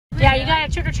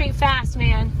gotta trick or treat fast,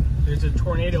 man. There's a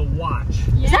tornado watch.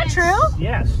 Yes. Is that true?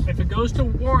 Yes. If it goes to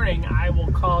warning, I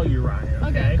will call you, Ryan.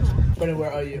 Okay. Cool. Brennan,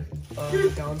 where are you?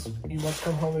 Dons, you must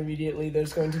come home immediately.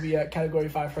 There's going to be a Category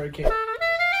 5 hurricane. Alright,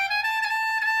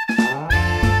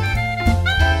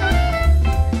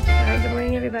 good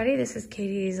morning, everybody. This is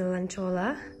Katie's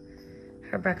lunchola,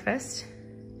 her breakfast.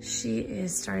 She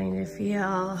is starting to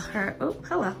feel her, oh,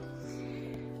 hello.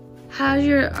 How's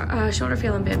your shoulder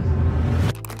feeling, babe?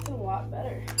 It's a lot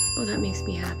better. Oh, that makes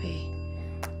me happy.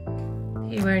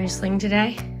 You wearing your sling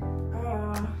today?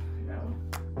 No.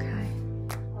 Okay.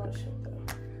 I'll show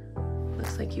them.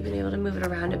 Looks like you've been able to move it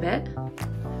around a bit.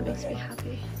 That makes me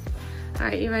happy. All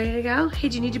right, you ready to go? Hey,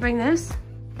 do you need to bring this?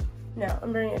 No,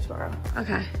 I'm bringing it tomorrow.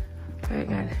 Okay, very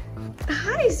good.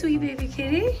 Hi, sweet baby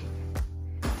kitty.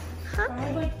 Hi. I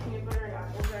have like peanut butter and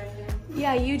apples or anything.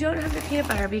 Yeah, you don't have the peanut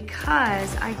butter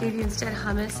because I gave you instead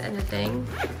hummus and the thing.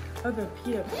 Oh, the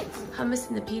peanut butter. Hummus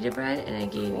and the pita bread, and I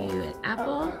gave you an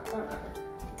apple.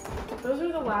 Those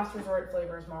are the last resort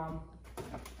flavors, Mom.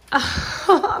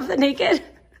 Oh, of the naked?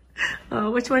 Oh,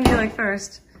 which one do you like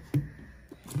first?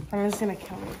 I'm just gonna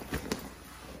count it.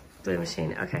 Blue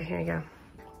machine. Okay, here you go.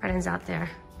 Brennan's out there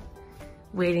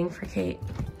waiting for Kate.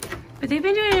 But they've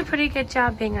been doing a pretty good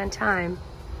job being on time.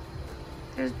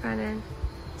 There's Brennan.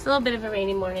 It's a little bit of a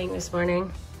rainy morning this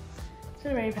morning. It's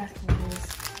been rainy past couple days.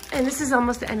 And this is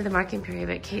almost the end of the marking period,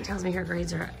 but Kate tells me her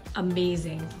grades are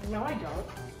amazing. No, I don't.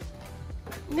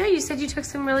 No, you said you took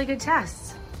some really good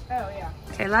tests. Oh, yeah.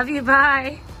 Okay, love you,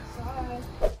 bye. Bye.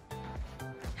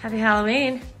 Happy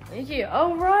Halloween. Thank you.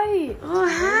 Oh, right. Oh,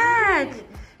 heck.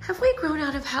 Have we grown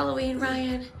out of Halloween,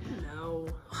 Ryan? No.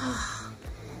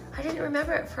 I didn't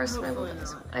remember at first. Hopefully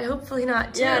not. I hopefully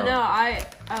not, too. Yeah, no,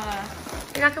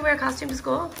 You're not gonna wear a costume to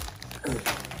school?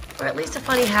 Or at least a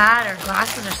funny hat or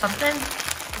glasses or something? a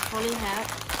funny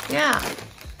hat. Yeah.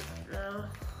 No.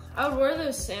 I would wear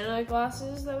those Santa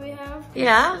glasses that we have.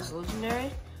 Yeah? It's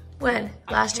legendary. When?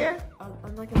 Last year?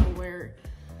 I'm not gonna wear.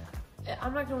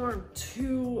 I'm not gonna wear them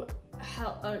two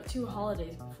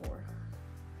holidays before.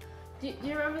 Do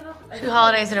you remember the 2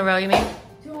 holidays in a row, you mean?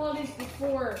 2 holidays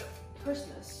before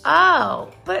Christmas? Oh,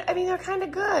 but I mean, they're kind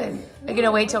of good. Are you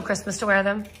gonna wait till Christmas to wear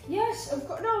them? Yes, of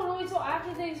course. No, wait till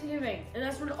after Thanksgiving, and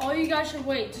that's when all you guys should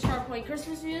wait to start playing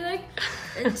Christmas music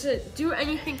and to do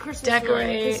anything Christmas.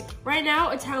 Decorate. Right now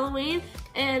it's Halloween,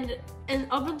 and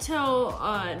up until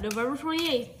November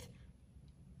 28th.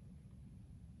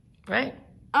 Right?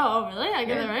 Oh, really? I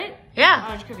got that right? Yeah.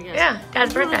 Oh, I just couldn't guess. Yeah,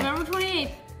 Dad's Until birthday. November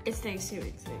 28th, it's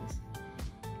Thanksgiving things.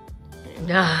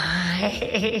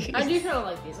 Nice. I do kind of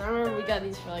like these. I remember we got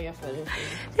these for like a photo.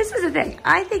 This is the thing.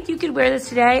 I think you could wear this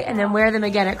today and then wear them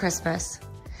again at Christmas.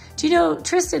 Do you know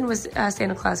Tristan was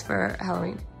Santa Claus for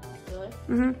Halloween? Really?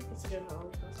 Mm-hmm. It's a good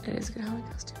Halloween costume. It is a good Halloween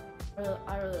costume.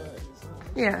 I really like these.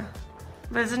 Yeah.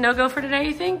 But is it no-go for today,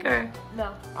 you think, or?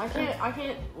 No, I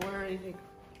can't wear anything.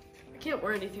 I can't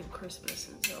wear anything Christmas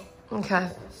until. Okay.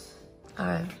 All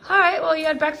right, well, you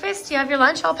had breakfast? You have your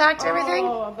lunch all packed and everything?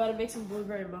 Oh, I'm about to make some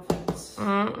blueberry muffins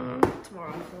tomorrow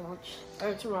for lunch.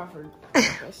 Or tomorrow for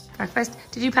breakfast. Breakfast?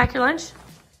 Did you pack your lunch?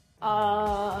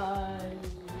 Yeah.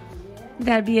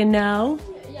 That'd be a no.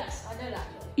 Yes, I did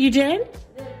actually. You did? I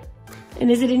did.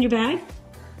 And is it in your bag?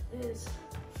 It is.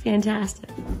 Fantastic.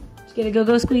 Did you get a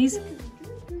go-go squeeze?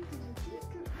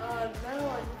 No. I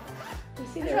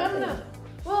don't know.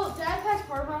 Well, Dad packed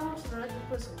part of my so then I can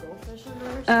put some goldfish in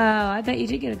there. Oh, I bet you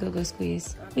did get a go-go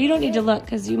squeeze. Well, you don't need to look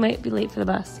because you might be late for the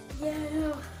bus. Yeah, I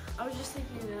know. I was just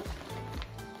thinking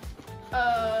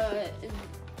that.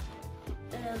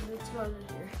 And it's not in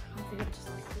here. I think it just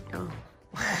like. Oh.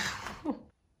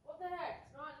 What the heck?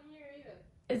 It's not in here either.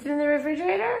 It's in the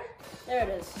refrigerator? There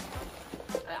it is.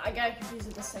 I got confused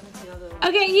with the 17 other ones.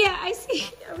 Okay, yeah, I see.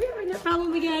 Are we having that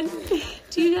problem again?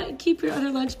 Do you not keep your other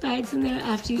lunch bags in there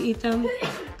after you eat them?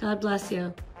 God bless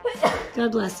you.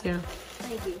 God bless you.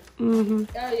 Thank you. Mm-hmm.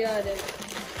 Oh, yeah, I did.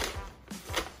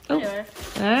 Oh, Anyway.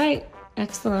 all right.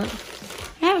 Excellent.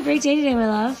 Have a great day today, my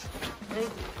love. Thank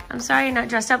you. I'm sorry you're not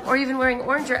dressed up or even wearing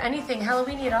orange or anything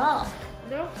Halloween-y at all.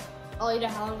 No. I'll eat a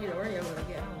Halloween Oreo when I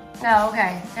get home. No,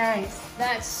 okay. Nice.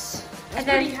 That's And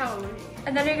then- pretty Halloween.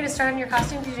 And then you're going to start on your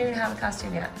costume because you don't even have a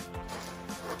costume yet.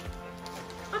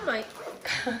 I might.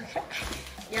 Okay.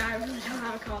 Yeah, I really don't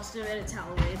have a costume and it's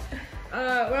Halloween.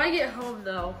 When I get home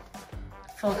though,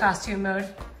 Full costume mode.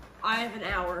 I have an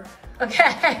hour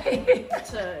Okay.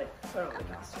 to put on the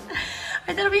costume. Alright,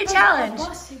 that'll be a challenge.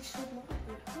 Bus takes so long to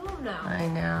get home now. I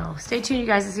know. Stay tuned, you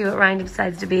guys, to see what Ryan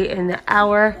decides to be in the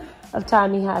hour of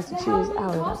time he has to choose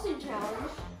Halloween. Costume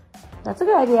challenge. That's a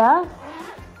good idea.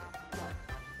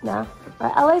 No? All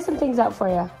right, I'll lay some things out for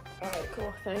you. Alright, cool.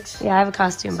 Cool, thanks. Yeah, I have a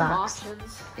costume Some box.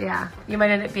 options. Yeah, you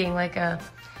might end up being like a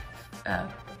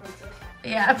Princess.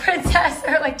 yeah, a princess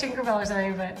or like Tinkerbell or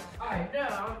something, but. Alright, no,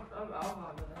 I'll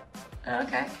have that.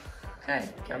 Okay, good.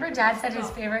 Remember Dad said his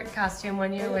favorite costume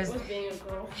one year was being a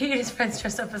girl. he and his friends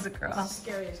dressed up as a girl. It's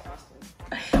the scariest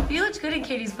costume. You looked good in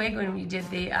Katie's wig when you did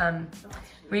the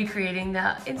recreating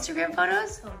the Instagram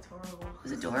photos. Oh, it's horrible. It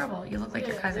was adorable. You look like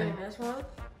your cousin. This one?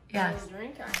 Yes.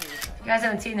 Drink? I hate If you guys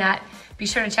haven't seen that, be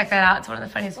sure to check that out. It's one of the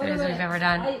funniest videos we've ever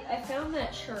done. I found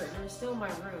that shirt and it's still in my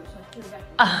room, so I put it back.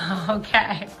 Oh,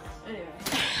 okay. Anyway.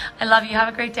 I love you. Have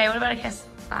a great day. What about a kiss?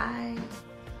 Bye.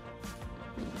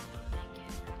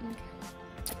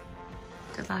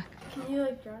 Good luck. Can you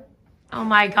like drive? Oh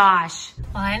my gosh.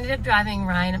 Well, I ended up driving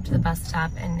Ryan up to the bus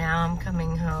stop and now I'm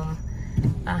coming home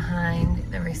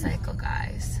behind the recycle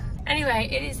guys.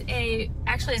 Anyway,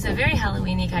 actually it's a very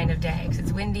Halloween-y kind of day because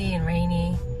it's windy and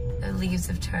rainy. The leaves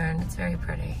have turned. It's very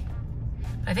pretty.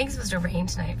 But I think it's supposed to rain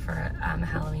tonight for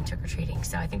Halloween trick-or-treating,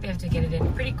 so I think they have to get it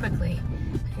in pretty quickly.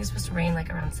 I think it's supposed to rain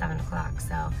like around 7 o'clock,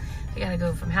 so we gotta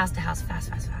go from house to house fast,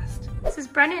 fast, fast. This is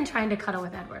Brennan trying to cuddle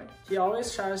with Edward. He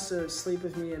always tries to sleep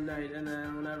with me at night, and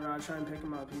then whenever I try and pick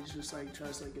him up, he's just like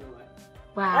tries to like get away.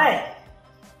 Wow. Hey!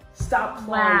 Stop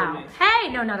following me.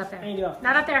 Hey, no, not up there. Hey, get off.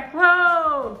 Not up there.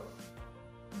 Whoa!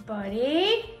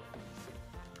 Buddy.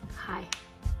 Hi.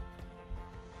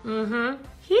 Mm-hmm.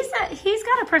 He's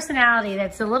got a personality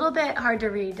that's a little bit hard to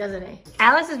read, doesn't he?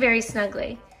 Alice is very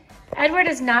snuggly. Edward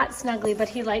is not snuggly, but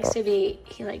he likes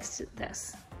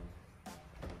this.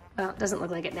 Well, it doesn't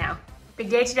look like it now. Big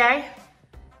day today?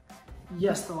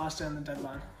 Yes, the last day on the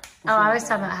deadline. Oh, I was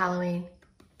talking about Halloween.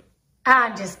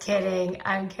 I'm just kidding.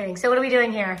 I'm kidding. So what are we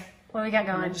doing here? What do we got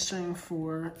I'm going? registering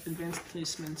for advanced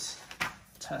placement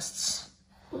tests.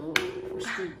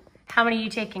 How many are you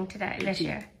taking today, this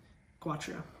year?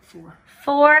 Quattro, 4.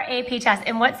 4 AP tests.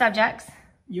 In what subjects?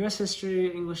 U.S.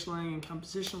 history, English language and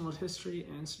composition, world history,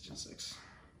 and statistics.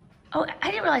 Oh,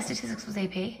 I didn't realize statistics was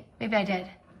AP. Maybe I did.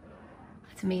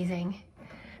 That's amazing.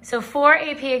 So 4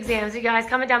 AP exams. You guys,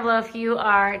 comment down below if you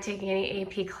are taking any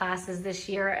AP classes this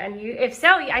year. And if so,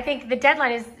 I think the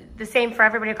deadline is the same for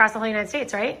everybody across the whole United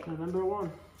States, right? November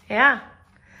 1. Yeah.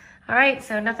 All right,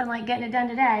 so nothing like getting it done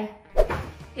today.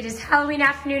 It is Halloween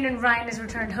afternoon and Ryan has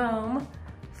returned home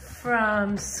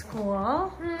from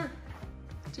school.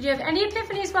 Did you have any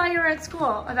epiphanies while you were at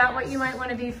school about what you might want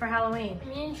to be for Halloween?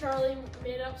 Me and Charlie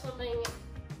made up something,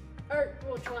 or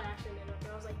well, Charlie actually made it up,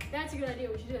 and I was like, that's a good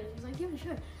idea, we should do it. He was like, yeah, we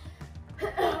should.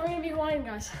 We're gonna be Hawaiian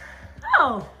guys.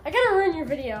 Oh. I gotta ruin your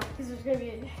video, because there's gonna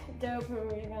be dope and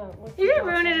we're gonna look. You didn't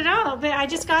ruin it at all, but I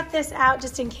just got this out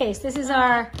just in case. This is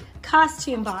our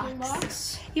costume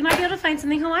box. You might be able to find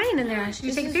something Hawaiian in there. Should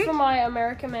you take a This peek? is for my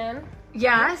American man.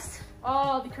 Yes.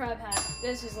 Oh, the crab hat.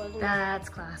 This is legendary. That's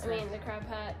classic. I mean, the crab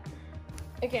hat.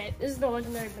 Okay, this is the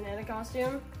legendary banana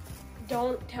costume.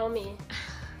 Don't tell me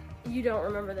you don't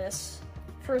remember this.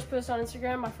 First post on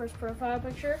Instagram, my first profile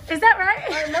picture. Is that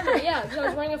right? I remember, yeah, because I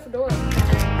was wearing a fedora.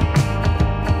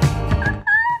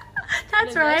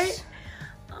 That's right.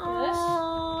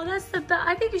 Oh, that's the best.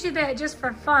 I think you should do it just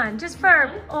for fun, just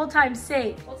for old time's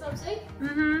sake. What's up, say?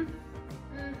 Mm-hmm.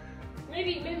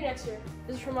 Maybe next year.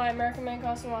 This is for my American Man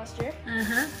costume last year.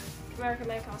 Uh-huh. American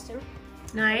Man costume.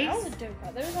 Nice. That was a dope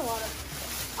hat. There was a lot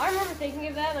of... I remember thinking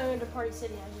of that and I went to Party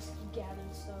City and I just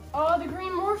gathered stuff. Oh, the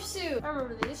green morph suit. I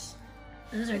remember these.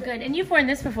 Those are good. And you've worn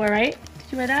this before, right?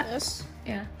 Did you wear that? This?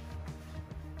 Yeah.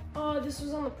 Oh, this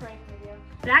was on the prank video.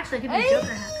 But actually, it could be a Joker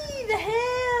hat. Hey, the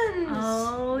hands!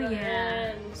 Oh, the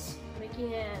yeah. hands. Mickey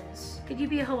hands. Could you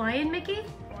be a Hawaiian Mickey?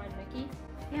 Hawaiian Mickey.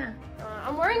 Yeah.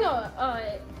 I'm wearing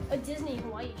a Disney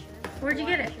Hawaii shirt. Where'd you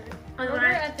get it? Shirt. On the Over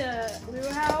line? at the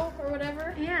luau or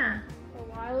whatever Yeah. a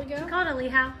while ago. We call it a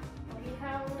lihau.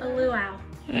 Luau. A luau.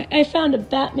 I found a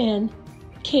Batman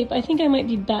cape. I think I might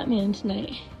be Batman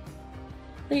tonight.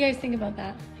 What do you guys think about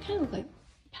that? I kind of look like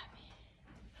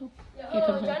Batman. Yo, Here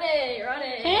comes Johnny, Ronnie.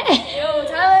 Hey. Yo,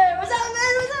 Tyler, what's up,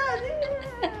 man? What's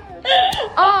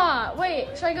up? Wait,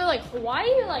 should I go like Hawaii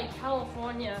or like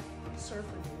California surfer?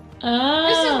 Oh.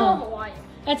 This is more Hawaii.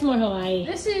 That's more Hawaii.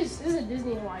 This is a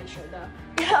Disney Hawaii shirt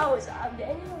though. Yo, what's up,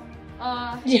 Daniel?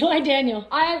 Hi, Daniel.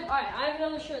 I have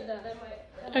another shirt that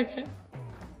might. Okay.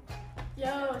 Yo,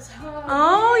 what's up?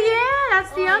 Oh, yeah,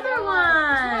 that's the other This one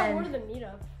I wore one. to the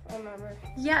meetup. I remember.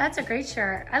 Yeah, that's a great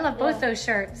shirt. I love both those This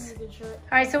shirts. is a good shirt.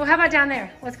 All right, so how about down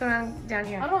there? What's going on down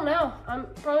here? I don't know. I'm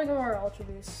probably gonna wear Ultra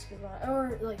Boosts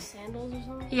or like sandals or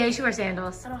something. Yeah, you should wear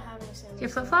sandals. I don't have any sandals. Do you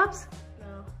have flip-flops?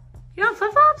 No. You don't have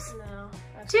flip-flops? No.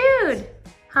 I have Dude.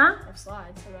 Huh? I have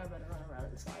slides, so I better run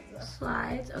around in slides though.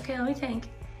 Slides. Okay, let me think.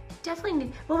 Definitely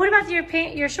need. Well, what about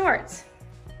your shorts?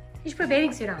 You should put a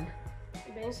bathing suit on.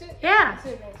 bathing suit? Yeah. Let's do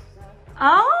a bathing suit.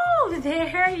 Oh,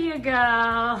 there you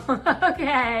go.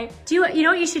 Okay. You know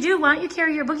what you should do? Why don't you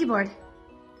carry your boogie board?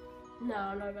 No,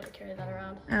 I'm not going to carry that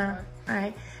around. All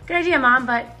right. Good idea, Mom,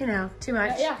 but, you know, too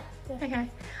much. Yeah. Okay. All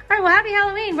right, well, happy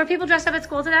Halloween. Were people dressed up at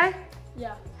school today?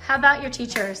 Yeah. How about your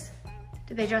teachers?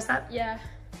 Did they dress up? Yeah.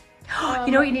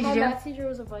 You know what you need to do? My math teacher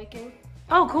was a Viking.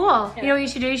 Oh, cool. Yeah. You know what you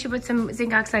should do? You should put some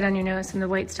zinc oxide on your nose, some of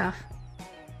the white stuff.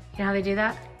 You know how they do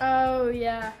that? Oh,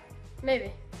 yeah.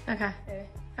 Maybe. Okay. Maybe.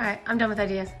 All right, I'm done with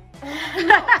ideas. No, you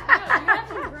have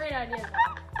some great ideas.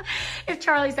 If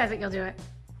Charlie says it, you'll do it.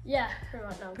 Yeah, pretty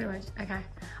much. No, Pretty much. Okay.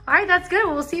 All right, that's good.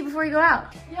 Well, we'll see you before you go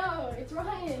out. Yo, it's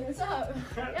Ryan. What's up?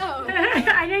 Yo.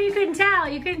 I know you couldn't tell.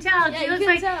 You couldn't tell. Yeah, he you looks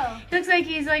couldn't like tell. he looks like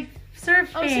he's like surfing.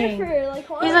 Oh, surfer, like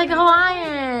Hawaiian. He's like a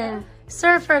Hawaiian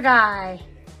surfer guy.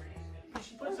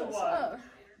 She puts a What's up?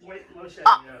 white lotion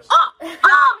on your nose.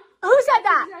 Who said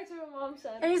that? That's what my mom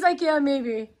said. And he's like, yeah,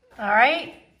 maybe. All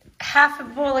right, half a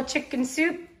bowl of chicken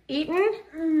soup eaten.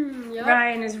 Yep.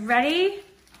 Ryan is ready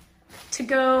to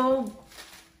go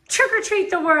trick or treat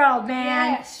the world,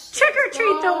 man. Yes. Trick or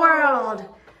treat the world.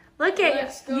 Look at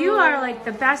Let's you. go. You are like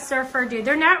the best surfer, dude.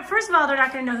 They're not. First of all, they're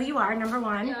not going to know who you are. Number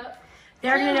one. Yep.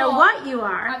 They're going to Second know of all, what you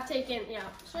are. I've taken,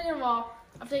 second of all,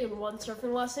 I've taken one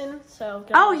surfing lesson, so.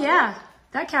 Oh yeah,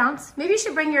 that counts. Maybe you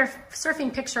should bring your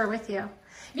surfing picture with you.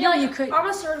 You know, you could. I'm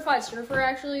a certified surfer,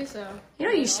 actually, so. You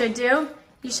know what you should do?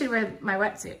 You should wear my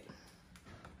wetsuit.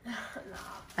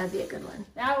 That'd be a good one.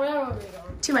 That would be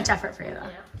going. Too much effort for you though.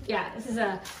 Yeah. Yeah, this is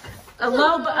a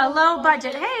low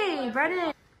budget. Hey,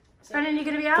 Brennan. Brennan, you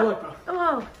gonna be out?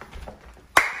 Oh.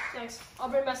 Thanks. I'll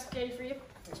bring my spaghetti for you.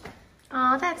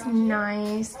 Oh, that's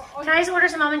nice. Can I just order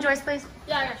some almond joys, please?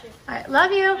 Yeah, I got you. All right,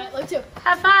 love you. All right, love you too.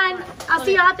 Have fun. I'll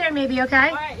see you out there maybe, okay?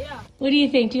 All right, yeah. What do you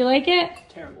think? Do you like it?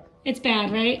 Terrible. It's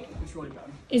bad, right? It's really bad.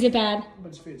 Is it bad? But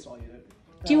it's food, so I'll eat it.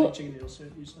 Do you- I like chicken noodle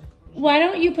soup usually. Why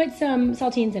don't you put some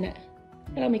saltines in it?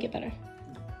 That'll make it better.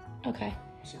 Okay.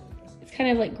 It's kind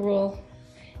of like gruel.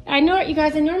 I know, you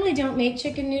guys, I normally don't make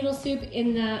chicken noodle soup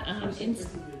in the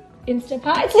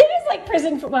Instapot. It is like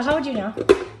prison for, well, how would you know?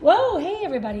 Whoa, hey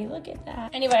everybody, look at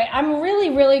that. Anyway, I'm really,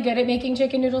 really good at making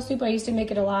chicken noodle soup. I used to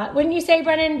make it a lot. Wouldn't you say,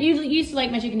 Brennan? You used to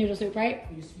like my chicken noodle soup, right?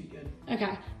 It used to be good.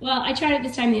 Okay. Well, I tried it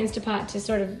this time, the Instapot, to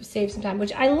sort of save some time,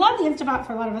 which I love the Instapot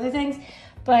for a lot of other things,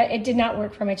 but it did not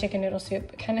work for my chicken noodle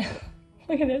soup. It kind of,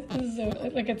 look at this. This is so,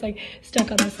 like it's like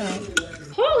stuck on the side.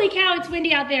 Holy cow, it's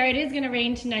windy out there. It is gonna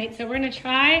rain tonight, so we're gonna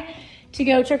try to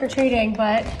go trick-or-treating,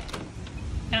 but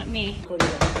not me.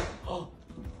 Oh.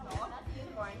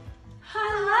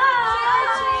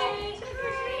 Hello!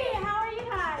 Trick-or-treat! How are you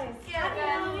guys?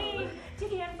 Good.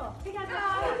 Take a handful. Take a handful.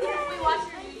 We watched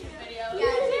your YouTube video.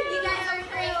 Yeah, you guys are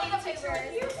great YouTubers.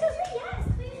 You're so sweet. Yes,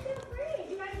 please feel free. Do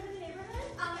you guys live in the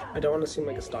neighborhood? I don't want to seem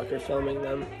like a stalker filming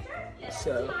them,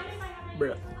 so,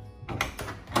 bruh.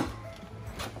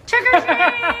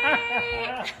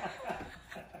 Trick-or-treat!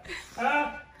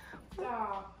 What?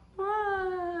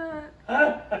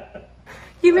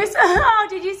 You missed, oh,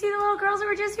 did you see the little girls that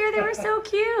were just here? They were so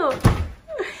cute.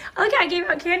 Look, I gave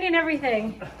out candy and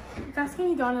everything. That's gonna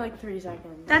be gone in like 3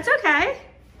 seconds. That's okay.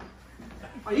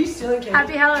 Are you stealing candy?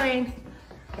 Happy Halloween.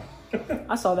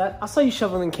 I saw that. I saw you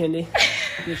shoveling candy.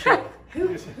 Your shirt.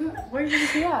 Where did you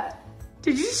see that?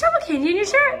 Did you just shovel candy in your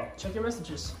shirt? Check your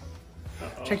messages.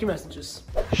 Check your messages.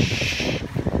 This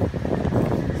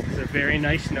is a very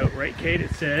nice note, right, Kate?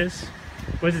 It says,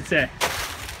 what does it say?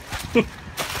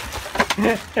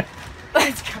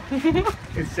 Let's go.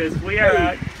 It says, we are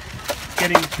out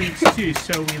getting treats too,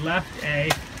 so we left a...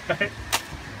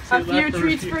 So A we few left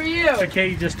treats for you. So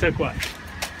Katie just took what?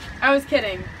 I was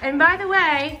kidding. And by the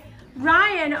way,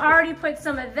 Ryan already put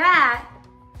some of that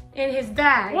in his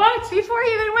bag. What? Before he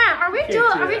even went. Are we Can't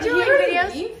doing do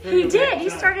that. videos? He He did. He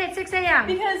started at 6 a.m.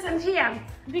 Because- 7 p.m.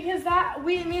 Because that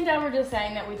me and Dad were just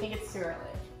saying that we think it's too early.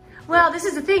 Well, this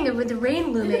is the thing with the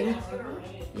rain looming.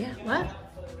 Yeah, what?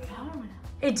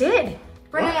 It did.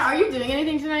 Brennan, are you doing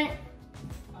anything tonight?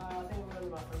 I think we're going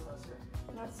to my friend's house here.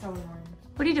 That's so annoying.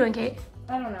 What are you doing, Kate?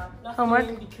 I don't know.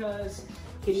 Homework? Because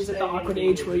Katie's at the awkward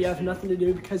age where you have nothing to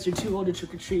do because you're too old to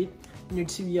trick or treat and you're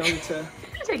too young to.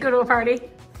 To go to a party.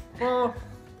 Well,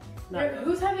 not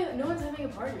Who's having? No one's having a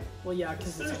party. well, yeah,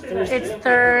 because it's It's Thursday.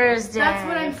 Thursday. That's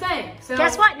what I'm saying. So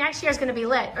Guess what? Next year's gonna be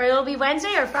lit. Or it'll be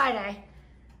Wednesday or Friday.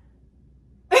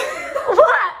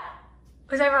 What?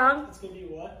 Was I wrong? It's gonna be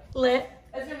what? Lit.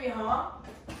 It's gonna be huh?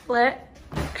 Lit.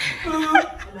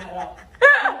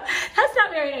 That's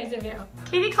not very nice of you.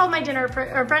 Katie called my dinner,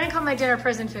 or Brennan called my dinner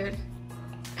prison food.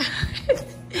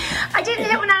 I didn't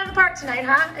hit one out of the park tonight,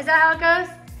 huh? Is that how it goes?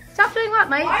 Stop doing what,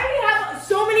 Mike? Why do you have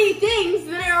so many things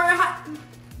that are?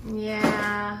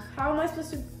 Yeah. How am I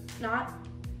supposed to not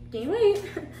gain weight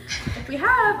if we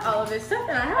have all of this stuff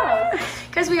in our house?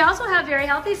 Because we also have very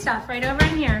healthy stuff right over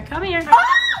in here. Come here.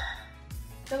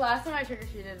 The last time I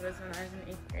trick-or-treated was when I was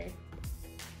in 8th grade.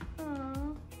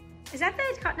 Aww. Is that the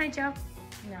Cotton Eye Joe?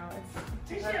 No,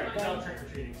 it's... You should have adult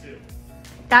trick-or-treating too.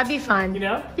 That'd be fun. You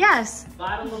know? Yes. A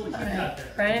lot of little kids out there.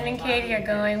 Brennan and Katie are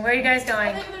going. Where are you guys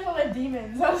I going? think there's all the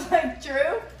demons. I was like,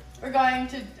 Drew, we're going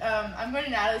to, I'm going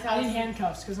to Natalie's I house. need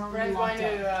handcuffs because I'm We're gonna be going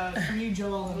locked to up. Free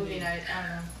Joel and movie me. night. I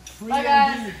don't know. Free Bye,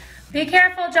 guys. MD. Be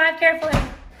careful. Drive carefully.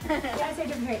 Yeah, say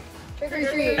trick or treat. Trick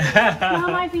or treat. Hello,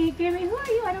 my feet. Who are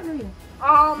you? I don't know you.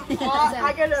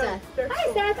 I got a.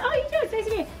 Hi, Seth. Oh, you do. It's nice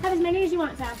to meet you. Have as many as you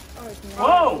want, Seth.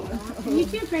 Whoa! You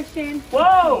too, Christian.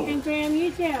 Whoa! And Graham,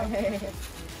 you too.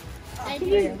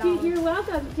 You're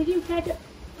welcome. Did you catch it?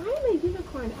 I'm a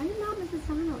unicorn. I'm not Mrs.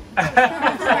 Donald.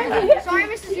 Sorry,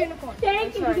 Mrs. Unicorn.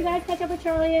 Thank you. Did you guys catch up with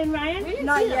Charlie and Ryan?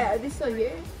 Not yet. Are they still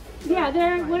here? Yeah,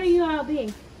 they're. What are you all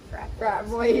being? Frat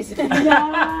boys.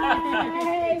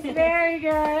 Nice. Very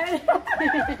good.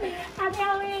 Happy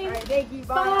Halloween. Alright, thank you.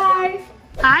 Bye.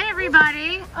 Hi,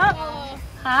 everybody. Oh,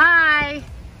 hi.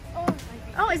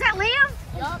 Oh, is that Liam?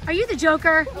 Yup. Are you the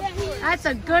Joker? That's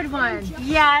a good one.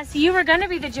 Yes, you were gonna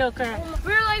be the Joker.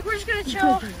 We were like, we're just gonna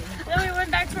chill. Then we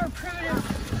went back to our primitive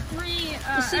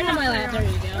Sit on my lap. There you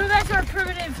We went back to our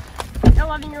primitive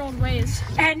 11-year-old ways.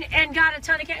 And got a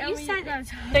ton of candy. You said that.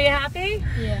 Are you happy?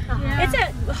 Yeah. It's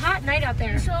a hot night out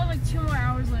there. We still have like 2 more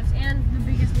hours left and the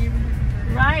biggest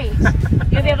neighborhood. Right.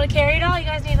 You'll be able to carry it all? You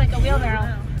guys need like a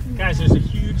wheelbarrow. Guys, there's a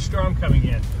huge storm coming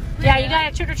in. Yeah, you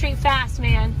gotta trick or treat fast,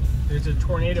 man. There's a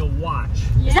tornado watch.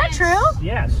 Is that true?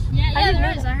 Yes. Yeah, didn't know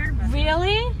there is. I heard about it.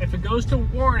 Really? If it goes to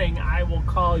warning, I will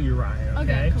call you, Ryan,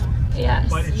 okay? Cool. Yes.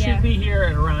 But it should be here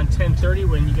at around 10:30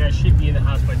 when you guys should be in the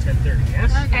house by 10:30,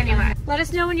 yes? Anyway, let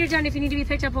us know when you're done. If you need to be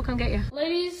picked up, we'll come get you.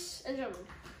 Ladies and gentlemen,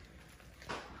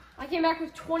 I came back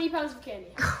with 20 pounds of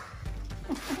candy.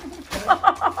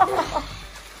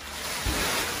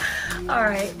 All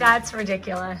right, that's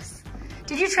ridiculous.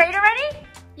 Did you trade already?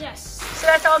 Yes. So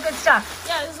that's all good stuff.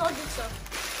 Yeah, this is all good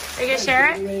stuff. Are you gonna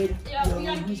share it? Gatorade. Yeah, we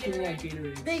got Who's giving out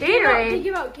Gatorade. Gatorade? They Gatorade?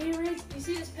 give out Gatorades. You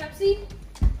see this Pepsi?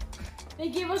 They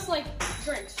give us like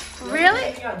drinks.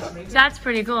 Really? That's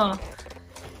pretty cool.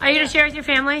 Are you gonna share with your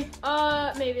family?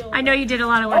 Maybe a little. I know you did a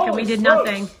lot of work and we did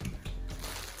nothing.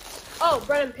 Oh,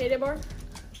 Brennan, payday bar.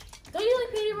 Don't you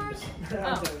like payday bars?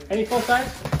 Oh, Any full size?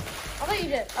 I thought you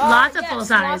did. Lots of full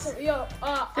size. Yo,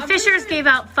 The Fishers gave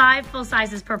out 5 full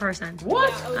sizes per person.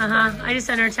 What? I just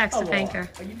sent her a text to thank her.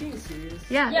 Are you being serious?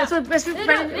 Yeah, Yeah. that's what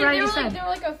Brennan Ryan said. They were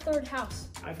like a third house.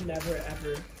 I've never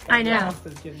ever. I know. House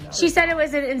that's given out. She said it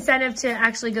was an incentive to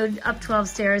actually go up 12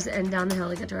 stairs and down the hill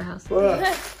to get to her house.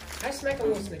 I smack a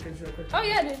little Snickers real quick. Oh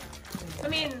yeah, dude. I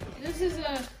mean, this is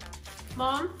a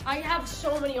Mom. I have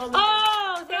so many on the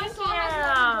Oh, thank you.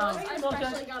 I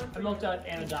especially got them A for milk dud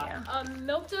and a dot.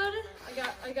 Milk dud.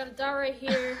 I got a dot right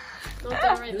here. Milk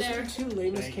dud right Those there. are two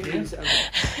lamest candies ever.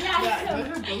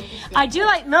 I do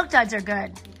like milk duds are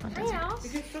good.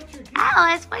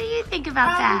 Alice, what do you think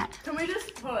about that? Can we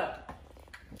just hold up?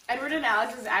 Edward and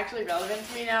Alex is actually relevant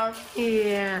to me now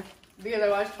Yeah. because I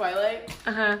watched Twilight.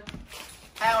 Uh-huh.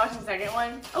 I watched the second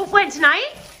one. Oh, when,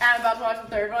 tonight? And I'm about to watch the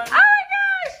third one. Oh my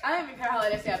gosh! I don't even care how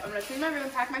late I stay up. I'm gonna clean my room,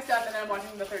 pack my stuff, and then I'm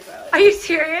watching the third Twilight. Are you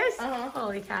serious? Uh-huh.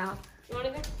 Holy cow. You want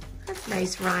anything? That's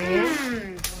nice, Ryan.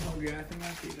 I'm hungry. I think I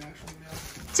have to eat actually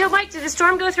now. So, Mike, did the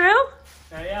storm go through?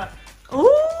 Yeah. Ooh!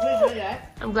 Yeah.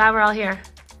 I'm glad we're all here.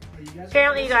 Are you guys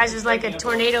Apparently, you guys, there's like a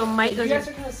tornado might go You guys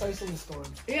through. are kind of slicing the storm.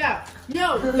 Yeah.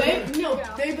 No, they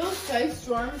built ice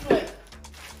storms like.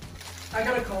 I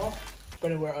got a call.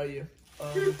 Brennan, where are you?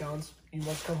 Downs. You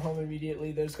must come home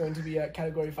immediately. There's going to be a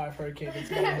Category 5 hurricane. It's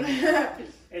going to hit.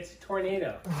 It's a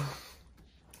tornado.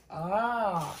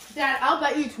 Ah. Dad, I'll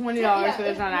bet you $20 that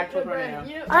it's not an actual tornado.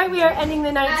 All right, we are ending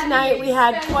the night tonight. We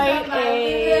had quite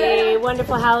a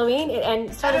wonderful Halloween.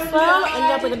 It started slow,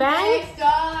 ended up with a bang.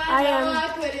 I am.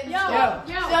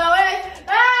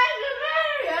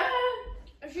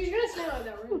 If she's gonna say like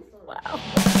that, we're gonna film it. Wow.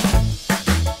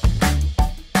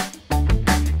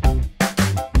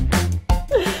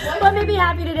 What made me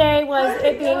happy today was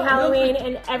it being Halloween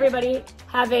and everybody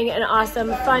having an awesome,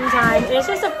 fun time. And it's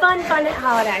just a fun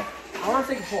holiday. I want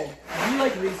to take a poll. Do you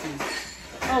like Reese's?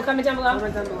 Oh, comment down below.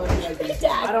 Comment down below if you like Reese's.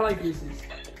 Dad. I don't like Reese's.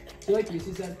 Do you like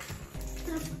Reese's, Dad?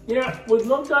 You know, with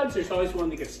milk duds, there's always one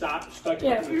that gets stuck up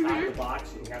Yeah. in the top of the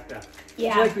box, and you have to. Do you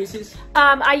Yeah. like Reese's?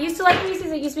 I used to like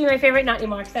Reese's. It used to be my favorite. Not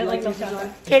anymore because I You like like milk Reese's,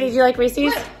 chocolate. Dad? Katie, do you like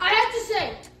Reese's? I have to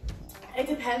say, It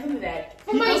depends on the day.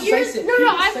 From my years, no,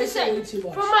 I have to say,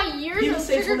 from my years of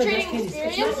trick-or-treating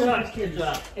experience,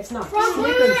 It's not. from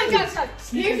wait, I gotta stop.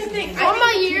 Here's the thing. From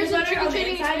my years of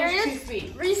trick-or-treating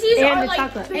experience, Reese's And are the like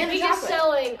chocolate. the biggest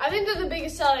selling. I think they're the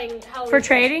biggest selling Halloween. For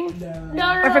trading?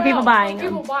 No, Or for people buying for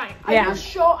people them? buying. Yeah.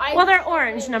 Well, they're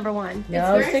orange, number one.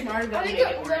 No, it's very smart of them I to think make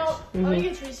it it, orange. no, I think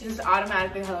it's Reese's. It's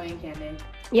automatically Halloween candy.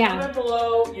 Yeah. Comment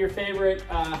below your favorite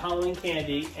Halloween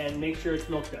candy and make sure it's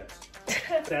Milk Duds.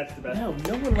 That's the best. No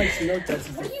one likes Milk Duds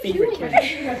as their What are you favorite doing?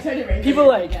 candy. People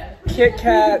like Kit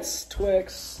Kats,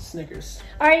 Twix, Snickers.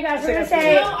 All right, you guys, we're gonna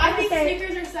say. No, I think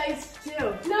Snickers are size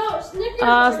 2. No,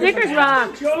 Snickers. Snickers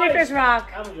rock. Snickers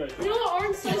rock. Almond Joys. You know what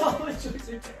orange size? Almond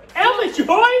Joys?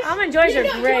 Almond Joys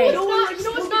are great. You know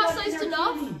what's not sized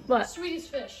enough? What? Swedish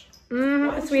fish.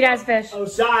 Sweet ass fish. Oh,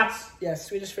 Zots. Yeah,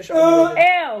 Swedish fish. Ew.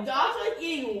 Dogs are like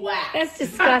eating wax. That's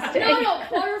disgusting. No,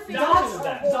 Butterfield.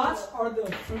 Dots are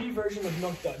the fruity version of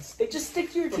Milk Duds. They just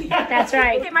stick to your teeth. That's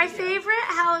right. Okay, my favorite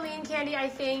Halloween candy, I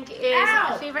think, is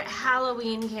my favorite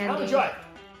Halloween Almond candy. Joy.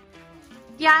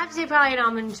 Yeah, I have to say probably an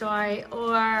Almond Joy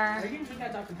or Are you gonna take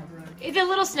that Dr. Pepper out? the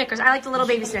little Snickers. I like the little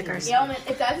baby Snickers. The almond,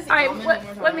 if that is All right, almond, what, then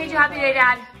we're what talking made you happy today,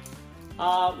 Dad?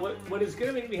 What is going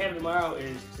to make me happy tomorrow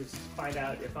is to find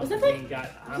out if Uncle that Dean got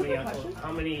how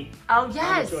many Oh, Almond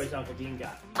yes. Joys Uncle Dean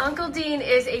got. Uncle Dean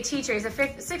is a teacher. He's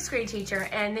a sixth grade teacher,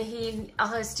 and all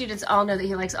his students all know that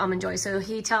he likes Almond Joys. So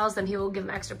he tells them he will give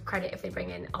them extra credit if they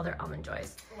bring in all their Almond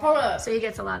Joys. Hold up. So he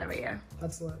gets a lot every year.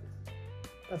 That's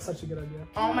such a good idea.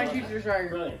 All my teachers are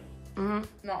Brilliant.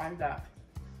 not like that.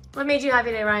 What made you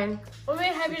happy today, Ryan? What made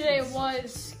me happy today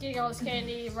was getting all this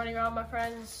candy, running around with my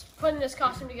friends, putting this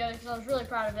costume together because I was really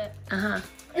proud of it. And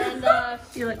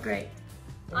You look great.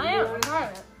 I am. I'm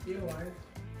proud of it. You know why?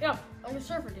 Yeah, like a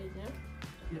surfer dude,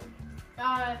 you know?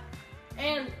 Yeah.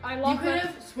 And I You lost could my,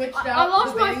 have switched out. I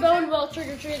lost the my bathing phone suit. while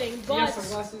trick-or-treating, You have but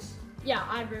sunglasses? yeah,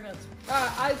 I have ribbons.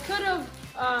 I could have,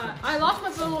 I lost my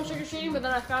phone while trick-or-treating, but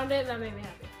then I found it and that made me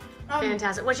happy.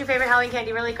 Fantastic. What's your favorite Halloween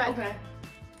candy, really quick? Okay.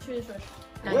 Swedish fish.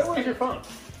 Nice. Where was your phone?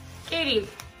 Katie,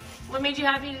 what made you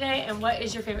happy today, and what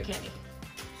is your favorite candy?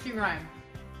 She rhyme.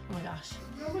 Oh my gosh.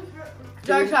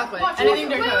 Dark chocolate. Watch, Anything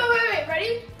wait, dark chocolate. wait,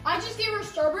 ready? I just gave her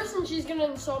Starburst and she's gonna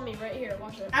insult me right here.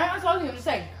 Watch it. I'm not talking, I'm just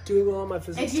saying. Doing well on my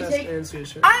physics If you test take- and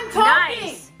Swedish fish. I'm talking!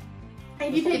 Nice.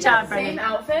 If you Good take job, that same Brennan.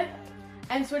 outfit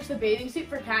and switch the bathing suit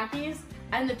for khakis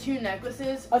and the 2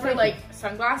 necklaces Oh, for thank like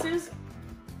sunglasses,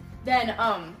 then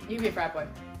you can be a frat boy.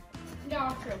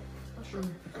 Yeah, true. That's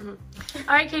true.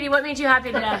 All right, Katie, what made you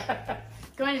happy today?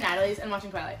 Going to Natalie's and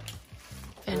watching Twilight.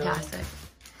 Fantastic.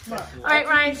 All right,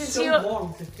 Ryan, since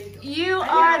long to take them. you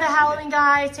are the Halloween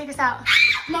guy, take us out.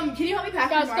 Mom, can you help me pack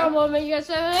Guys, tomorrow? come on, man. You guys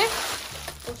say anything?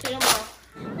 We'll see you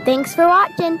tomorrow. Thanks for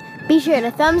watching. Be sure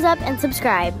to thumbs up and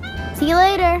subscribe. See you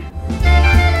later.